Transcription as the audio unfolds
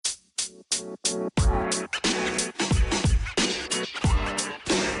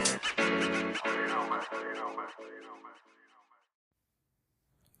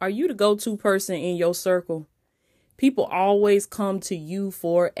Are you the go-to person in your circle? People always come to you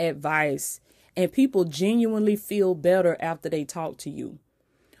for advice, and people genuinely feel better after they talk to you.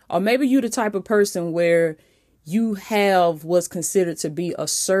 Or maybe you're the type of person where you have what's considered to be a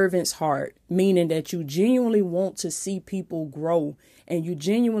servant's heart, meaning that you genuinely want to see people grow and you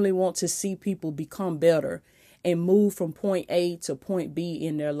genuinely want to see people become better and move from point A to point B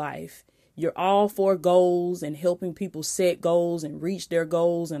in their life. You're all for goals and helping people set goals and reach their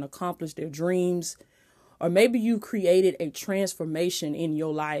goals and accomplish their dreams. Or maybe you created a transformation in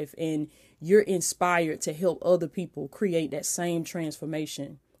your life and you're inspired to help other people create that same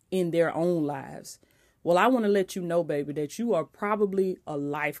transformation in their own lives. Well, I want to let you know, baby, that you are probably a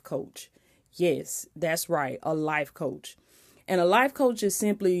life coach. Yes, that's right, a life coach. And a life coach is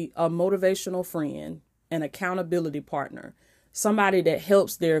simply a motivational friend, an accountability partner, somebody that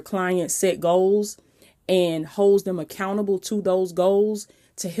helps their clients set goals and holds them accountable to those goals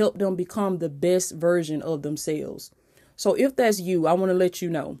to help them become the best version of themselves. So if that's you, I want to let you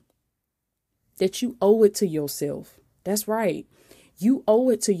know that you owe it to yourself. That's right. You owe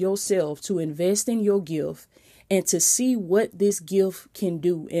it to yourself to invest in your gift and to see what this gift can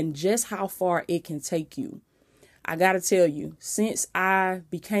do and just how far it can take you. I got to tell you, since I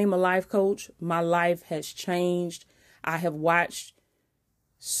became a life coach, my life has changed. I have watched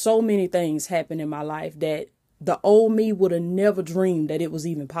so many things happen in my life that the old me would have never dreamed that it was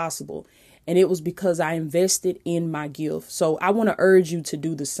even possible. And it was because I invested in my gift. So I want to urge you to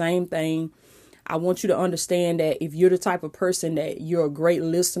do the same thing. I want you to understand that if you're the type of person that you're a great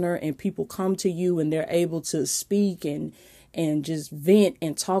listener and people come to you and they're able to speak and just vent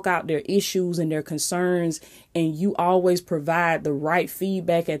and talk out their issues and their concerns, and you always provide the right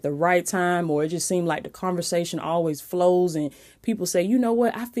feedback at the right time, or it just seems like the conversation always flows and people say, you know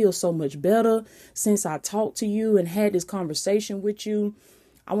what, I feel so much better since I talked to you and had this conversation with you.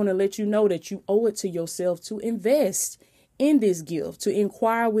 I want to let you know that you owe it to yourself to invest in this gift, to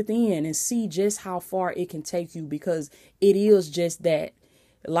inquire within and see just how far it can take you, because it is just that.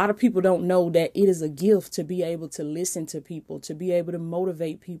 A lot of people don't know that it is a gift to be able to listen to people, to be able to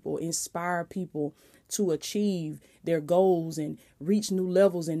motivate people, inspire people to achieve their goals and reach new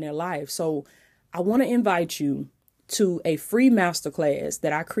levels in their life. So I want to invite you to a free masterclass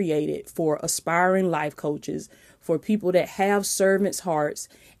that I created for aspiring life coaches, for people that have servants' hearts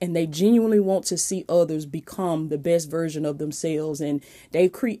and they genuinely want to see others become the best version of themselves. And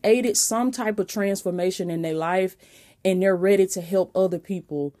they've created some type of transformation in their life and they're ready to help other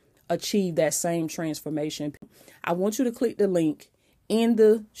people achieve that same transformation. I want you to click the link in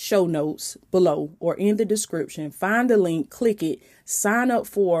the show notes below or in the description. Find the link, click it, sign up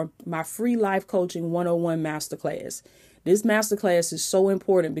for my free life coaching 101 masterclass. This masterclass is so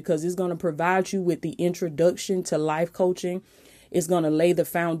important because it's going to provide you with the introduction to life coaching. It's going to lay the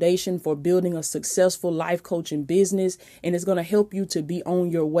foundation for building a successful life coaching business, and it's going to help you to be on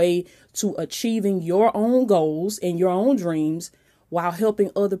your way to achieving your own goals and your own dreams while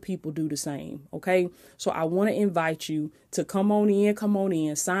helping other people do the same. Okay, so I want to invite you to come on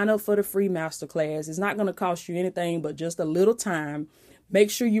in, sign up for the free masterclass. It's not going to cost you anything but just a little time. Make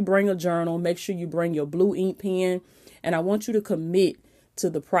sure you bring a journal, make sure you bring your blue ink pen, and I want you to commit to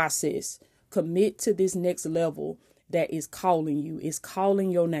the process, commit to this next level that is calling you, is calling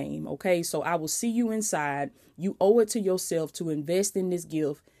your name. Okay, so I will see you inside. You owe it to yourself to invest in this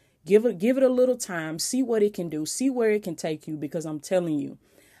gift. Give it a little time, see what it can do, see where it can take you, because I'm telling you,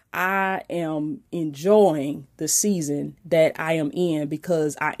 I am enjoying the season that I am in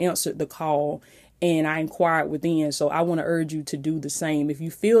because I answered the call and I inquired within. So I want to urge you to do the same. If you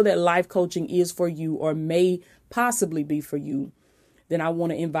feel that life coaching is for you or may possibly be for you, then I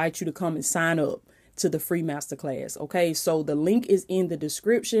want to invite you to come and sign up to the free masterclass. Okay, so the link is in the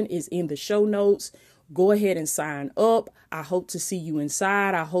description, is in the show notes. Go ahead and sign up. I hope to see you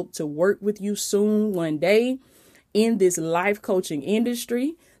inside. I hope to work with you soon one day in this life coaching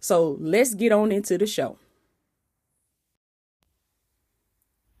industry. So let's get on into the show.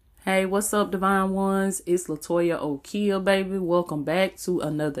 Hey, what's up, Divine Ones? It's Latoya Okia, baby. Welcome back to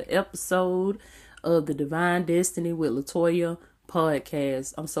another episode of the Divine Destiny with Latoya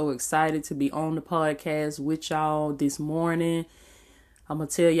podcast. I'm so excited to be on the podcast with y'all this morning. I'm going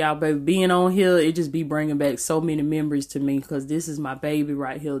to tell y'all, baby, being on here, it just be bringing back so many memories to me because this is my baby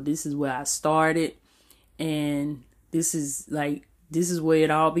right here. This is where I started, and this is where it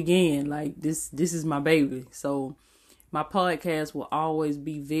all began. Like, this is my baby. So my podcast will always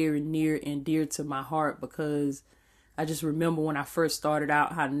be very near and dear to my heart because I just remember when I first started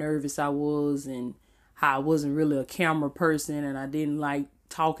out how nervous I was and how I wasn't really a camera person and I didn't like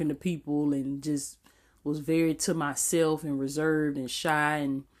talking to people and just was very to myself and reserved and shy,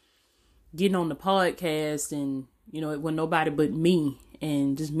 and getting on the podcast and, it was nobody but me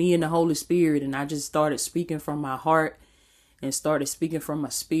and just me and the Holy Spirit. And I just started speaking from my heart and started speaking from my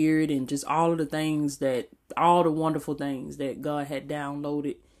spirit and just all the wonderful things that God had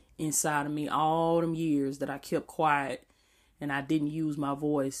downloaded inside of me all them years that I kept quiet and I didn't use my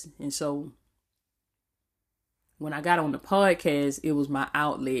voice. And so when I got on the podcast, it was my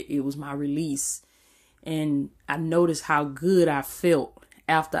outlet. It was my release. And I noticed how good I felt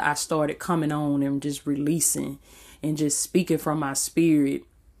after I started coming on and just releasing and just speaking from my spirit.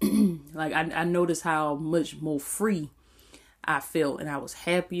 Like I noticed how much more free I felt, and I was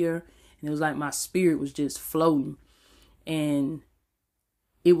happier, and it was like my spirit was just floating. And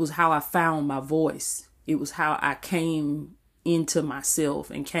it was how I found my voice. It was how I came into myself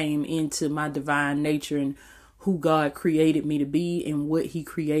and came into my divine nature and who God created me to be and what he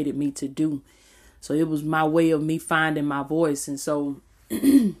created me to do. So it was my way of me finding my voice. And so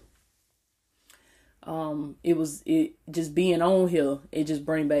it just being on here, it just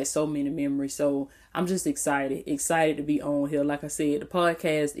brings back so many memories. So I'm just excited to be on here. Like I said, the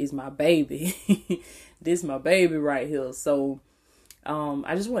podcast is my baby. This is my baby right here. So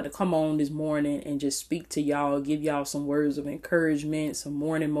I just wanted to come on this morning and just speak to y'all, give y'all some words of encouragement, some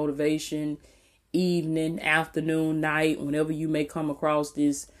morning motivation, evening, afternoon, night, whenever you may come across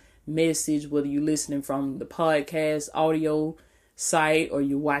this message, whether you're listening from the podcast audio site or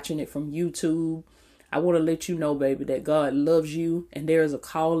you're watching it from YouTube. I want to let you know, baby, that God loves you and there is a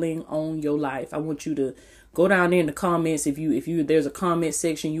calling on your life. I want you to go down there in the comments. If there's a comment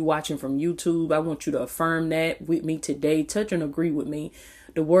section you watching from YouTube, I want you to affirm that with me today. Touch and agree with me.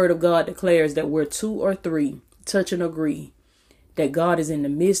 The word of God declares that where 2 or 3 touch and agree, that God is in the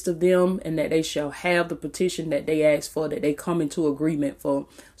midst of them and that they shall have the petition that they ask for, that they come into agreement for.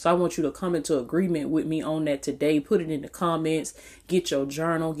 So I want you to come into agreement with me on that today. Put it in the comments. Get your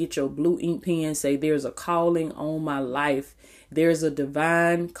journal, get your blue ink pen. Say, there's a calling on my life. There's a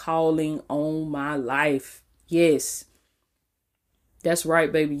divine calling on my life. Yes. That's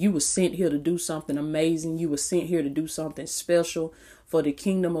right, baby. You were sent here to do something amazing. You were sent here to do something special for the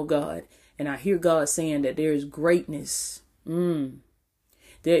kingdom of God. And I hear God saying that there is greatness. There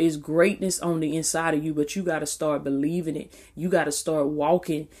is greatness on the inside of you, but you got to start believing it. You got to start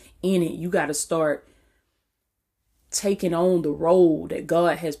walking in it. You got to start taking on the role that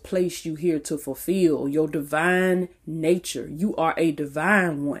God has placed you here to fulfill, your divine nature. You are a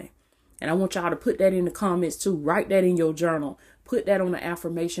divine one. And I want y'all to put that in the comments too. Write that in your journal. Put that on an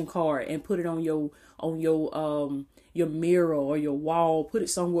affirmation card and put it on your mirror or your wall. Put it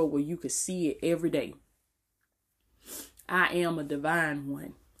somewhere where you could see it every day. I am a divine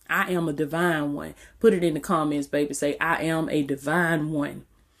one. I am a divine one. Put it in the comments, baby. Say, I am a divine one.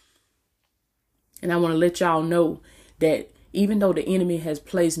 And I want to let y'all know that even though the enemy has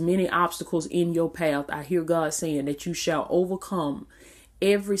placed many obstacles in your path, I hear God saying that you shall overcome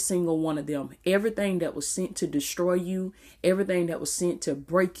every single one of them. Everything that was sent to destroy you, everything that was sent to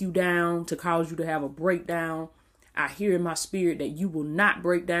break you down, to cause you to have a breakdown. I hear in my spirit that you will not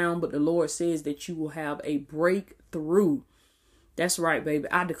break down, but the Lord says that you will have a breakthrough. That's right, baby.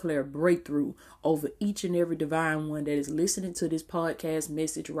 I declare breakthrough over each and every divine one that is listening to this podcast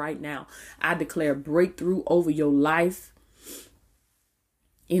message right now. I declare breakthrough over your life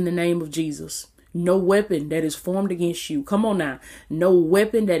in the name of Jesus. No weapon that is formed against you. Come on now. No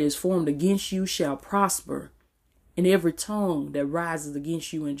weapon that is formed against you shall prosper. And every tongue that rises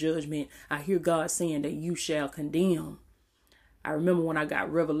against you in judgment, I hear God saying that you shall condemn. I remember when I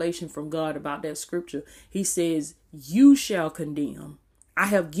got revelation from God about that scripture, he says, you shall condemn. I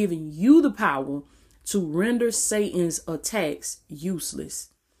have given you the power to render Satan's attacks useless.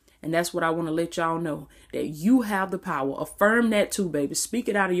 And that's what I want to let y'all know, that you have the power. Affirm that too, baby. Speak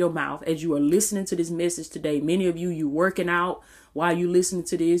it out of your mouth as you are listening to this message today. Many of you working out while you listening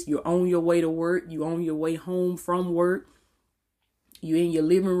to this. You're on your way to work. You're on your way home from work. You're in your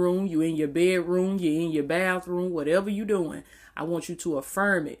living room. You're in your bedroom. You're in your bathroom. Whatever you're doing, I want you to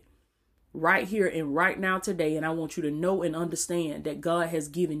affirm it right here and right now today. And I want you to know and understand that God has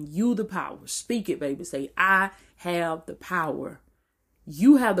given you the power. Speak it, baby. Say, I have the power.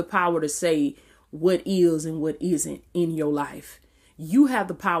 You have the power to say what is and what isn't in your life. You have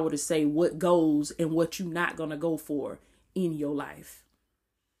the power to say what goes and what you're not going to go for in your life.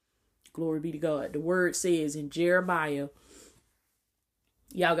 Glory be to God. The word says in Jeremiah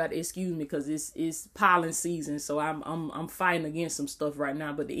Y'all got to excuse me because it's pollen season, so I'm fighting against some stuff right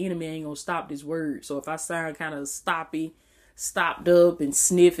now. But the enemy ain't gonna stop this word. So if I sound kind of stopped up and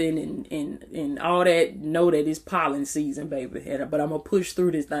sniffing and all that, know that it's pollen season, baby. But I'm gonna push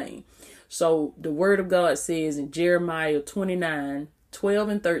through this thing. So the word of God says in Jeremiah 29:12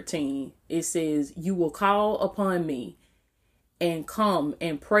 and 13, it says, "You will call upon me and come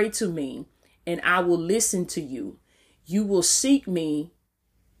and pray to me, and I will listen to you. You will seek me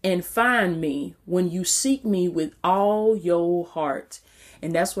and find me when you seek me with all your heart."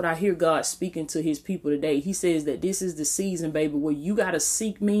 And that's what I hear God speaking to his people today. He says that this is the season, baby, where you got to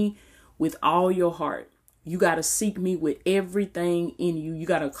seek me with all your heart. You got to seek me with everything in you. You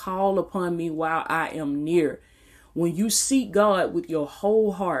got to call upon me while I am near. When you seek God with your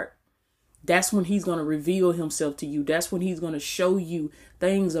whole heart, that's when he's going to reveal himself to you. That's when he's going to show you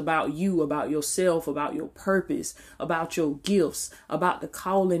things about you, about yourself, about your purpose, about your gifts, about the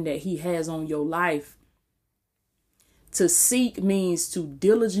calling that he has on your life. To seek means to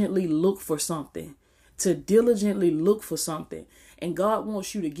diligently look for something, to diligently look for something. And God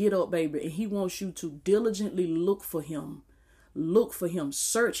wants you to get up, baby, and he wants you to diligently look for him. Look for him.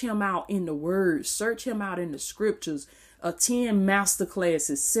 Search him out in the word. Search him out in the scriptures. Attend master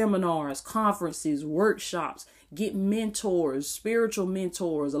classes, seminars, conferences, workshops. Get mentors, spiritual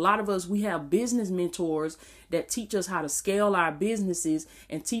mentors. A lot of us, we have business mentors that teach us how to scale our businesses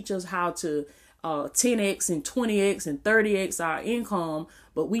and teach us how to 10x and 20x and 30x our income.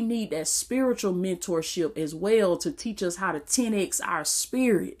 But we need that spiritual mentorship as well to teach us how to 10x our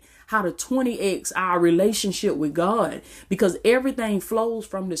spirit, how to 20x our relationship with God, because everything flows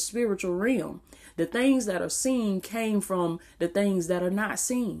from the spiritual realm. The things that are seen came from the things that are not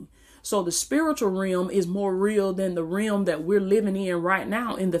seen. So the spiritual realm is more real than the realm that we're living in right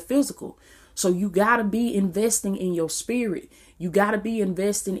now in the physical. So you got to be investing in your spirit. You got to be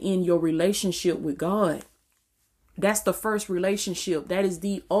investing in your relationship with God. That's the first relationship. That is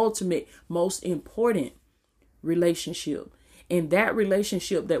the ultimate, most important relationship. And that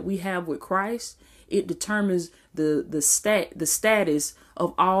relationship that we have with Christ, it determines the status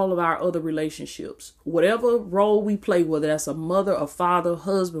of all of our other relationships. Whatever role we play, whether that's a mother, a father,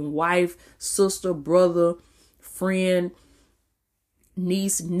 husband, wife, sister, brother, friend,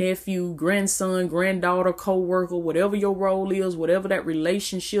 niece, nephew, grandson, granddaughter, co-worker, whatever your role is, whatever that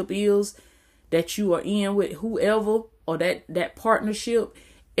relationship is that you are in with whoever, or that partnership,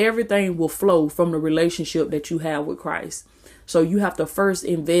 everything will flow from the relationship that you have with Christ. So you have to first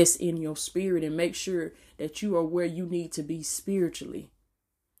invest in your spirit and make sure that you are where you need to be spiritually.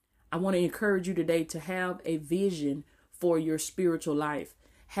 I want to encourage you today to have a vision for your spiritual life.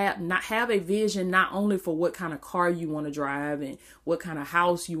 Have a vision not only for what kind of car you want to drive and what kind of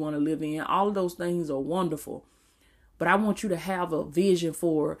house you want to live in. All of those things are wonderful. But I want you to have a vision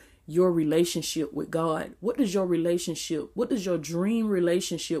for your relationship with God. What does your dream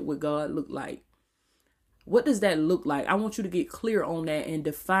relationship with God look like? What does that look like? I want you to get clear on that and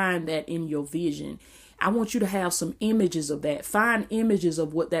define that in your vision. I want you to have some images of that. Find images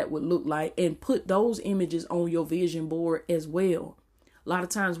of what that would look like and put those images on your vision board as well. A lot of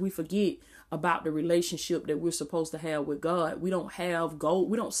times we forget about the relationship that we're supposed to have with God. We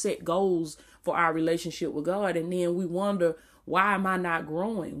don't set goals for our relationship with God. And then we wonder, why am I not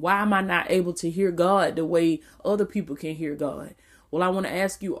growing? Why am I not able to hear God the way other people can hear God? Well, I want to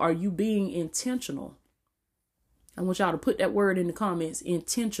ask you, are you being intentional? I want y'all to put that word in the comments,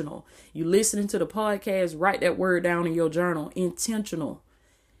 intentional. You listening to the podcast, write that word down in your journal, intentional,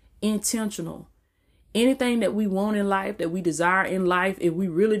 intentional. Anything that we want in life, that we desire in life, if we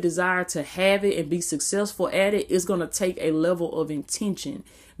really desire to have it and be successful at it, it's going to take a level of intention,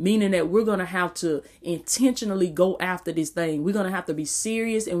 meaning that we're going to have to intentionally go after this thing. We're going to have to be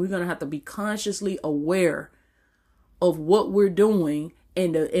serious, and we're going to have to be consciously aware of what we're doing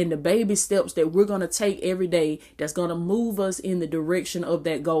and the baby steps that we're going to take every day that's going to move us in the direction of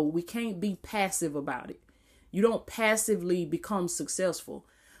that goal. We can't be passive about it. You don't passively become successful.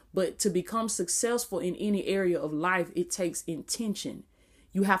 But to become successful in any area of life, it takes intention.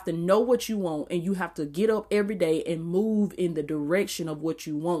 You have to know what you want, and you have to get up every day and move in the direction of what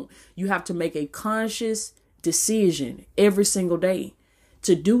you want. You have to make a conscious decision every single day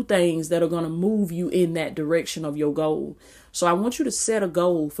to do things that are going to move you in that direction of your goal. So I want you to set a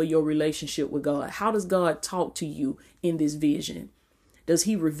goal for your relationship with God. How does God talk to you in this vision? Does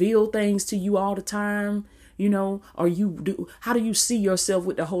he reveal things to you all the time? You know, how do you see yourself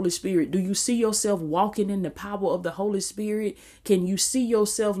with the Holy Spirit? Do you see yourself walking in the power of the Holy Spirit? Can you see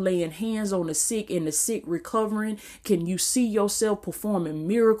yourself laying hands on the sick and the sick recovering? Can you see yourself performing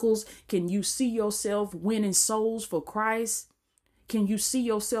miracles? Can you see yourself winning souls for Christ? Can you see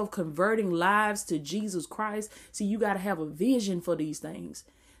yourself converting lives to Jesus Christ? See, you got to have a vision for these things.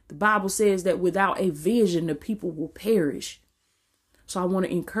 The Bible says that without a vision, the people will perish. So I want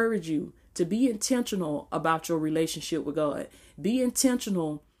to encourage you to be intentional about your relationship with God. Be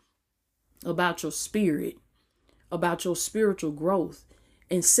intentional about your spirit, about your spiritual growth,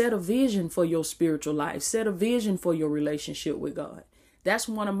 and set a vision for your spiritual life. Set a vision for your relationship with God. That's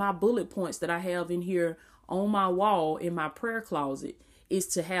one of my bullet points that I have in here on my wall in my prayer closet, is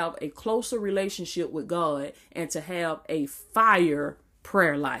to have a closer relationship with God and to have a fire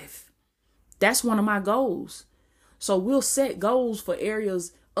prayer life. That's one of my goals. So we'll set goals for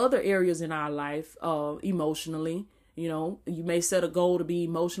other areas in our life, emotionally. You may set a goal to be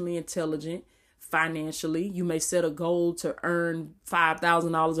emotionally intelligent. Financially, you may set a goal to earn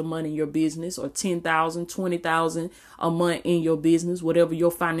 $5,000 a month in your business, or $10,000, $20,000 a month in your business, whatever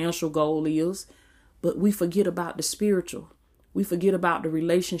your financial goal is. But we forget about the spiritual. We forget about the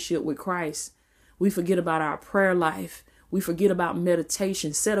relationship with Christ. We forget about our prayer life. We forget about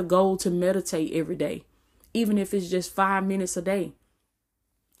meditation. Set a goal to meditate every day, even if it's just 5 minutes a day.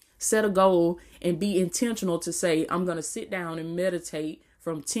 Set a goal and be intentional to say, I'm going to sit down and meditate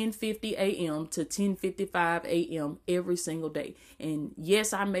from 10:50 a.m. to 10:55 a.m. every single day. And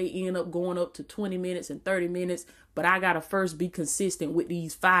yes, I may end up going up to 20 minutes and 30 minutes, but I got to first be consistent with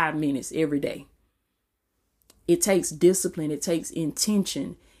these 5 minutes every day. It takes discipline. It takes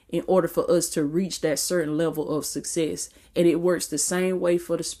intention in order for us to reach that certain level of success. And it works the same way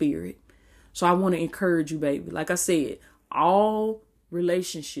for the spirit. So I want to encourage you, baby. Like I said, all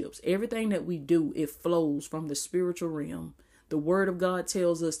relationships, everything that we do, it flows from the spiritual realm. The word of God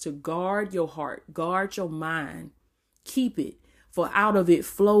tells us to guard your heart, guard your mind, keep it, for out of it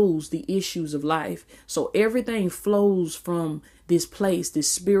flows the issues of life. So everything flows from this place,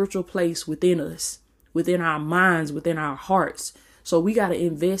 this spiritual place within us, within our minds, within our hearts. So we got to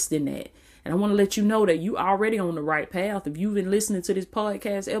invest in that. And I want to let you know that you already on the right path. If you've been listening to this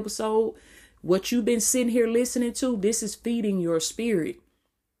podcast episode, what you've been sitting here listening to, this is feeding your spirit.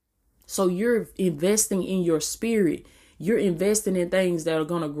 So you're investing in your spirit. You're investing in things that are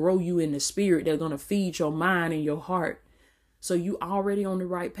going to grow you in the spirit. They're going to feed your mind and your heart. So you already on the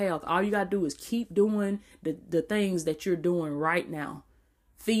right path. All you got to do is keep doing the things that you're doing right now.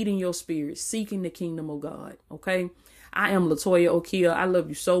 Feeding your spirit, seeking the kingdom of God. Okay. I am Latoya Okia. I love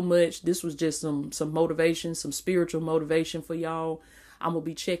you so much. This was just some motivation, some spiritual motivation for y'all. I'm going to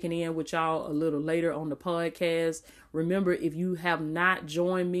be checking in with y'all a little later on the podcast. Remember, if you have not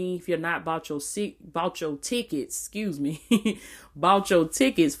joined me, if you're not bought your tickets for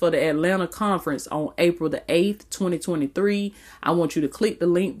the Atlanta conference on April the 8th, 2023, I want you to click the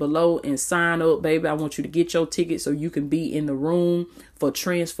link below and sign up, baby. I want you to get your ticket so you can be in the room for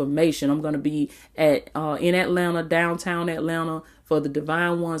transformation. I'm going to be in Atlanta, downtown Atlanta, for the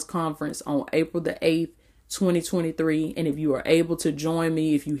Divine Ones conference on April the 8th, 2023. And if you are able to join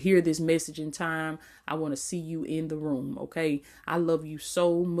me, if you hear this message in time, I want to see you in the room. Okay. I love you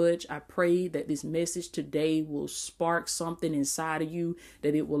so much. I pray that this message today will spark something inside of you,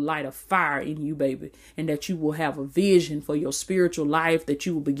 that it will light a fire in you, baby, and that you will have a vision for your spiritual life, that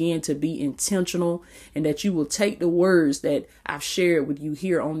you will begin to be intentional, and that you will take the words that I've shared with you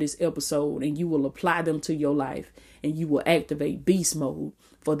here on this episode and you will apply them to your life, and you will activate beast mode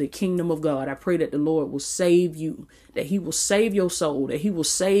for the kingdom of God. I pray that the Lord will save you, that he will save your soul, that he will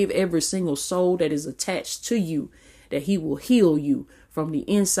save every single soul that is attached to you, that he will heal you from the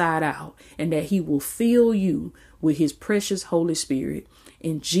inside out, and that he will fill you with his precious Holy Spirit.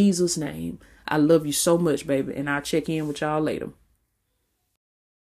 In Jesus' name, I love you so much, baby, and I'll check in with y'all later.